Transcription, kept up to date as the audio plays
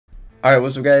Alright,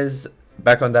 what's up guys?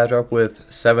 Back on Datdrop with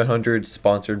 700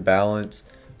 sponsored balance.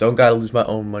 Don't gotta lose my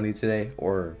own money today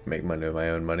or make money with my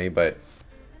own money, but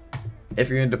if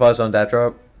you're gonna deposit on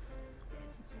Datdrop,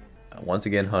 once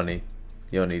again, honey,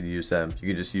 you don't need to use them. You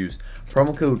can just use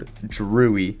promo code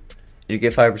DREWY. You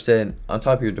get 5% on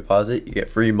top of your deposit. You get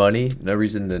free money. No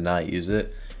reason to not use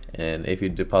it. And if you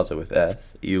deposit with F,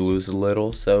 you lose a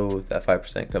little, so that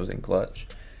 5% comes in clutch.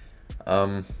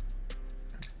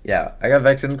 Yeah, I got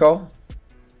Vex in the call.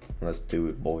 Let's do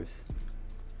it, boys.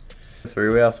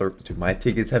 Three-way off. Dude, my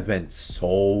tickets have been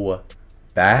so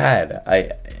bad.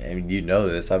 I mean, you know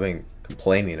this. I've been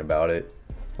complaining about it.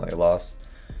 Like, I lost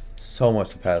so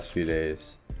much the past few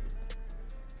days.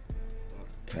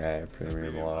 Okay,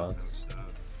 premium loss.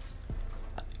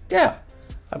 Yeah,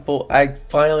 I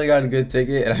finally got a good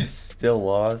ticket and I still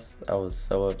lost. I was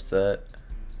so upset.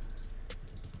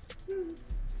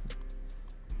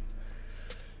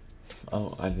 Oh,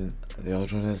 I didn't. They all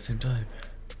joined at the same time.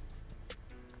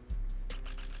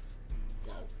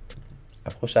 I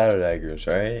pull shadow daggers,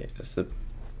 right? Just to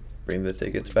bring the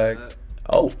tickets back.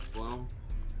 Oh. Well,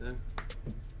 yeah.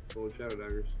 Pull shadow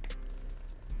daggers.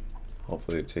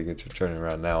 Hopefully the tickets are turning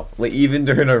around now. Like, even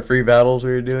during our free battles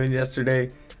we were doing yesterday,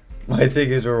 my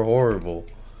tickets were horrible.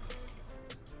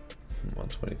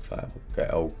 125.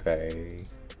 Okay.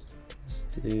 Let's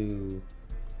do.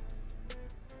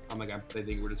 Oh my god, I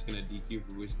think we're just gonna DQ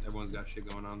for everyone's got shit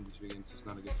going on this weekend. It's just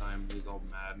not a good time. He's all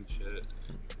mad and shit.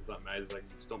 He's not mad. He's like,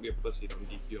 just don't be a pussy. Don't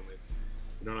DQ him.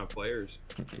 We don't have players.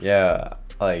 Yeah,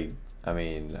 like, I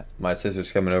mean, my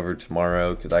sister's coming over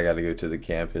tomorrow because I got to go to the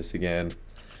campus again.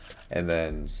 And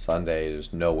then Sunday,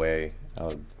 there's no way I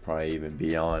would probably even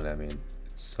be on. I mean,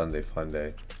 it's Sunday fun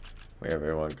day. We have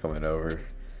everyone coming over.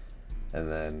 And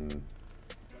then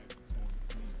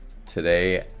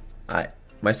today,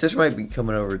 my sister might be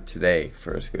coming over today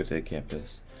for us to go to the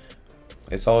campus.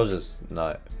 It's all just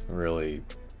not really,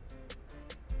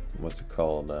 what's it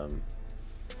called,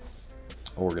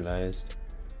 organized.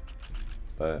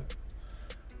 But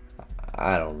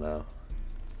I don't know.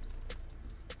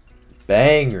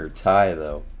 Bang or tie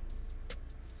though.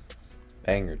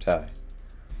 Bang or tie.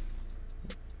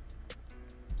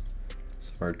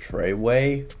 Summer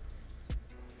Treyway.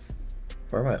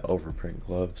 Where are my overprint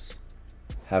gloves?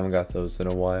 Haven't got those in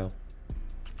a while.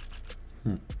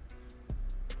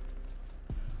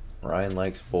 Ryan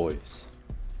likes boys.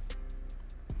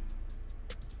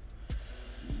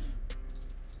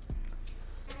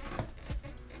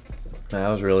 Man,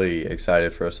 I was really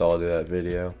excited for us all to do that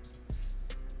video.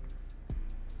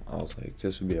 I was like,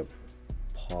 this would be a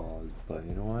pause, but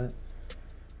you know what?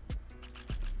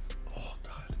 Oh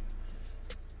god.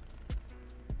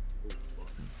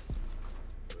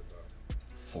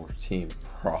 14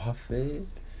 profit?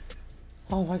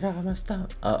 Oh my god, I messed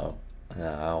up. Uh-oh.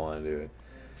 Nah, I don't want to do it.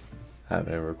 I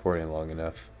haven't been recording long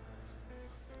enough.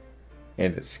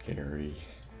 And it's scary.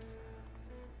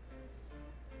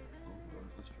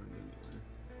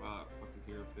 Wow, fucking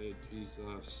hero fade.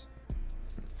 Jesus.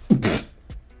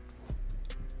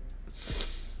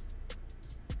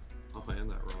 I'll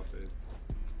end that raw fade.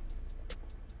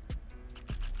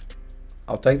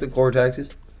 I'll take the core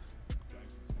taxes.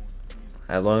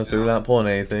 As long as they're not pulling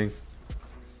anything.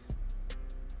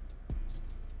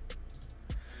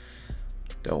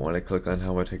 Don't want to click on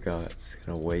how much I got. Just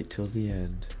gonna wait till the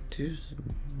end. Do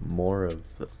more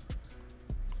of the.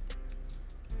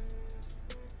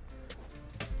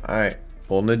 Alright,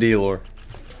 pulling the dealer.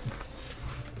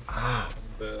 Ah.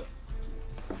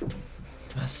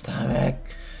 My stomach.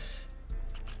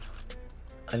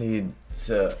 I need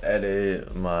to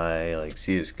edit my like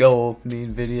CSGO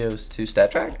opening videos to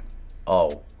stat track.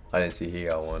 Oh, I didn't see he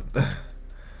got one.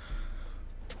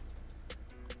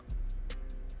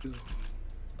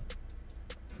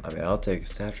 I mean, I'll take a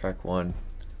stat track one.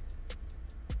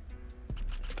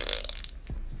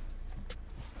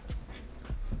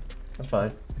 That's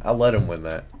fine. I'll let him win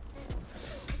that.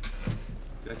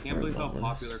 I can't believe how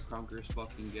popular Crunker's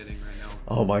fucking getting right now.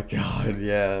 Oh my god,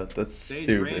 yeah, that's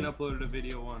stupid. Rain uploaded a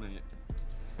video on it.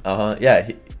 Yeah,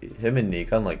 him and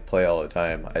Nikon like play all the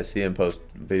time. I see him post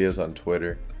videos on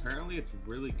Twitter. Apparently it's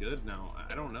really good now.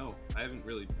 I don't know. I haven't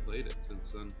really played it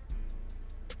since then.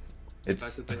 The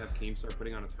fact that they have Keemstar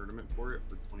putting on a tournament for it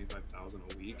for 25,000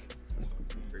 a week. That's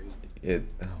fucking crazy.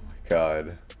 Oh my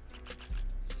god.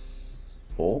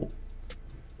 Oh.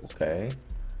 Okay.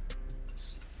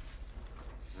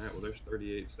 Alright, well there's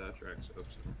 38 stat tracks up,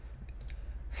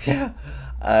 so. Yeah.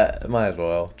 I might as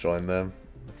well join them.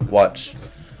 Watch.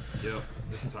 Yep,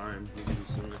 this time. You can do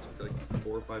some, it's like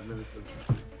 4 or 5 minutes.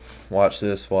 Watch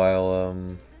this while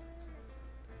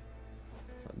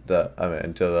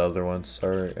until the other ones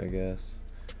start, I guess.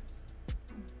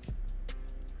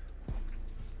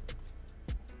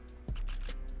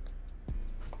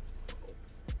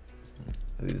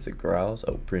 Are these the growls?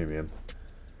 Oh, premium.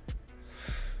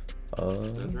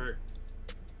 That's right.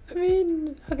 I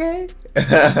mean, okay.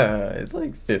 It's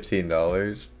like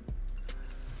 $15.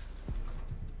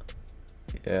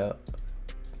 Yeah.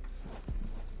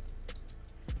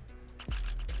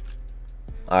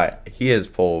 Alright, he has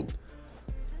pulled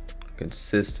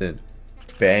consistent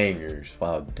bangers.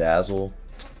 Wow, Dazzle.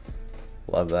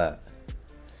 Love that.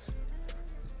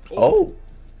 Oh,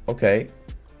 okay.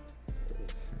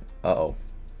 Uh-oh.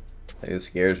 It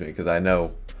scares me because I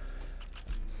know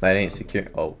that ain't secure.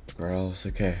 Oh, girls,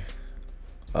 okay.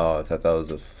 Oh, I thought that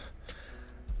was a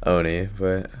Oni,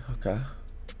 but okay.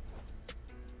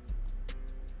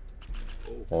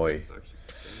 Oi.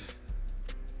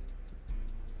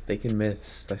 They can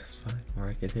miss. That's fine. Or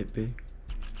I can hit big.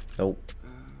 Nope.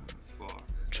 Fuck.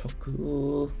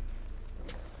 Choco.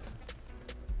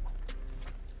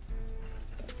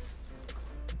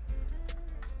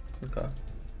 Okay.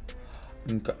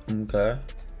 Okay. Okay.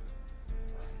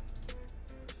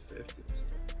 50.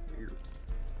 Weird.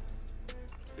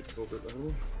 It's over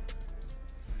though.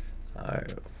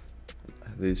 Alright.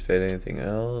 Have these paid anything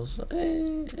else?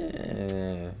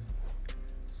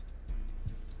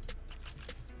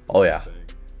 Oh yeah.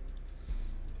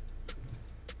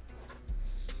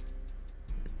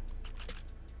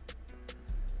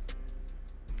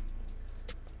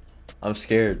 I'm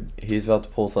scared. He's about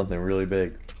to pull something really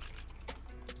big.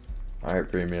 Alright,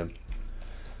 premium.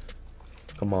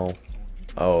 Come on.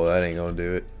 Oh, that ain't gonna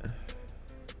do it.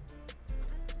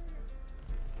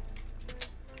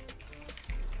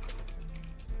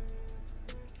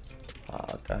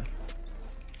 Okay.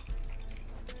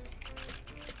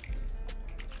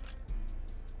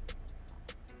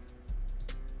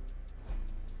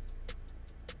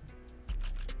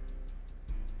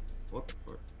 What the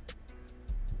fuck?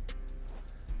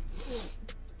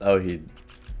 Oh, he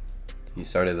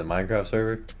started the Minecraft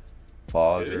server?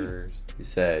 Foggers. He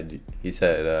said Did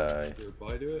you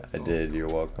reply to it? I did, you're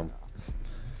welcome.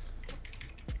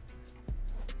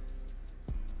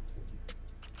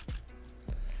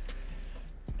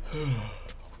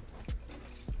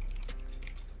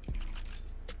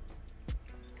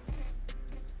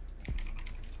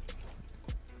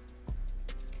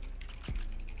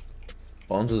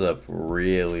 Bones was up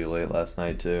really late last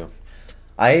night too.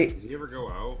 Did he ever go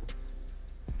out?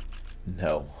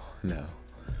 No.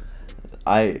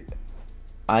 I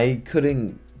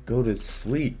couldn't go to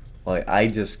sleep. Like, I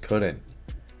just couldn't.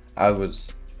 I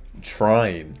was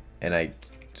trying and I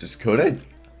just couldn't.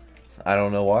 I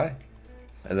don't know why.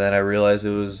 And then I realized it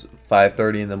was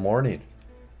 5:30 in the morning.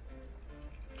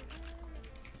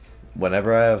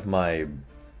 Whenever I have my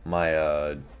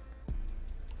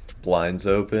blinds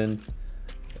open,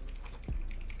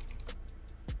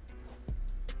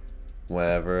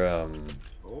 whenever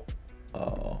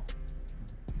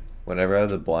whenever I have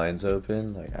the blinds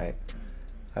open, like I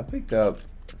wake up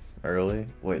early.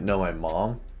 Wait, no, my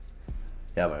mom.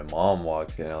 Yeah, my mom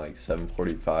walked in at like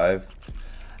 7:45,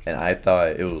 and I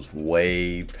thought it was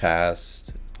way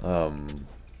past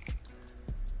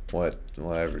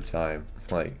whatever time.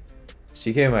 Like,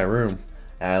 she came in my room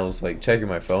and I was like checking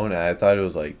my phone and I thought it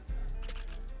was like,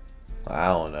 I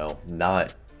don't know,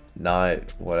 not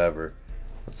whatever,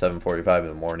 7:45 in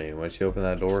the morning. When she opened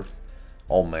that door,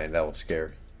 oh man, that was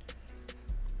scary.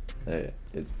 It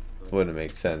wouldn't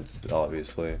make sense,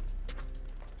 obviously.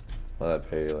 Well, I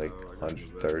pay like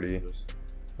 130,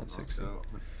 160.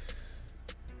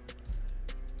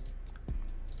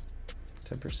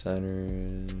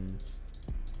 10%ers.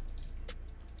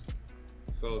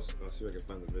 I'll see if I can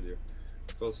find the video.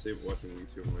 I fell asleep watching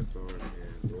YouTube on my phone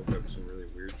and woke up to some really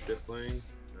weird shit playing.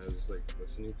 I was like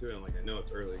listening to it and like I know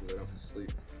it's early because I don't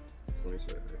sleep. So let me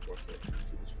see. I watched that.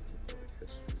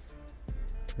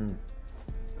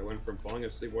 I went from falling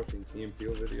asleep watching Key and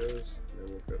Peele videos. And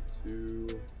I woke up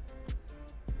to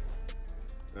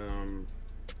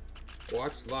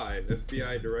watch live.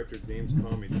 FBI Director James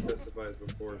Comey testifies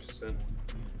before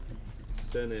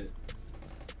Senate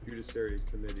Judiciary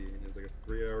Committee, and it's like a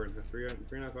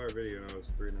 3.5 hour video, and I was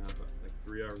 3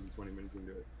 hours and 20 minutes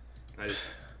into it. I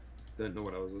just didn't know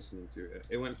what I was listening to.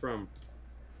 It went from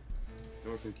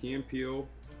Key and Peele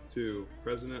to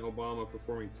President Obama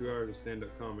performing 2 hours of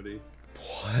stand-up comedy.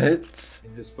 What?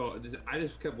 I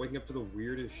just kept waking up to the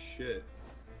weirdest shit.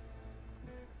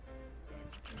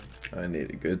 I need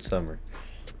a good summer.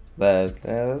 That's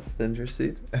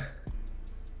interesting.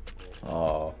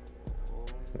 Oh,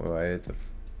 well, I hit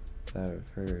that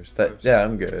first. Yeah,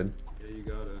 I'm good. Yeah, you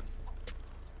got it.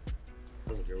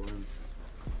 That was a good one.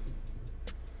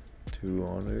 2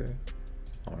 under.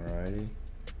 Alrighty.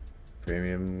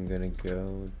 Premium gonna go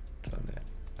on that.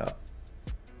 Oh.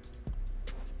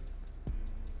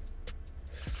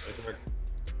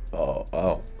 Oh,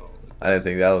 Oh, I didn't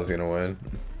think that was gonna win.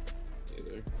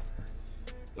 either.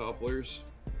 Dopplers.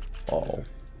 Oh.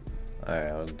 Alright,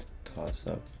 I'll toss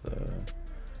up the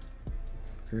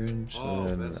Grinch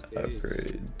and best case.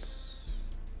 upgrades.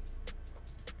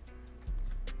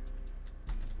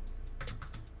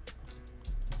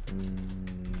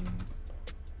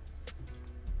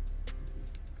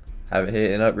 Haven't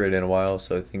hit an upgrade in a while,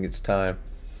 so I think it's time.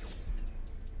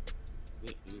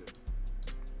 Me either.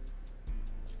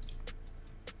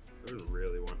 I was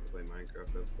really wanting to play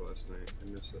Minecraft after last night.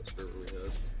 I missed that server we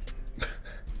had.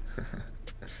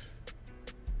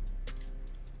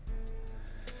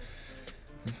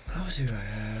 How do I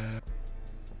have?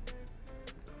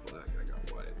 Black, I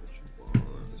got white.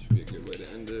 This should be a good way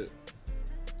to end it.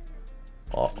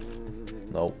 Oh,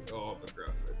 nope. Oh, the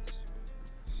graphite.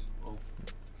 Oh.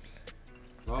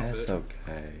 That's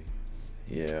okay.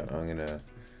 Yeah, I'm gonna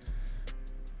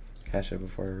catch it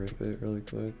before I rip it really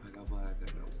quick. I got black, I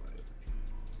got white.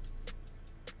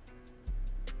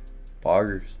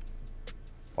 Boggers.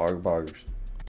 Boggers.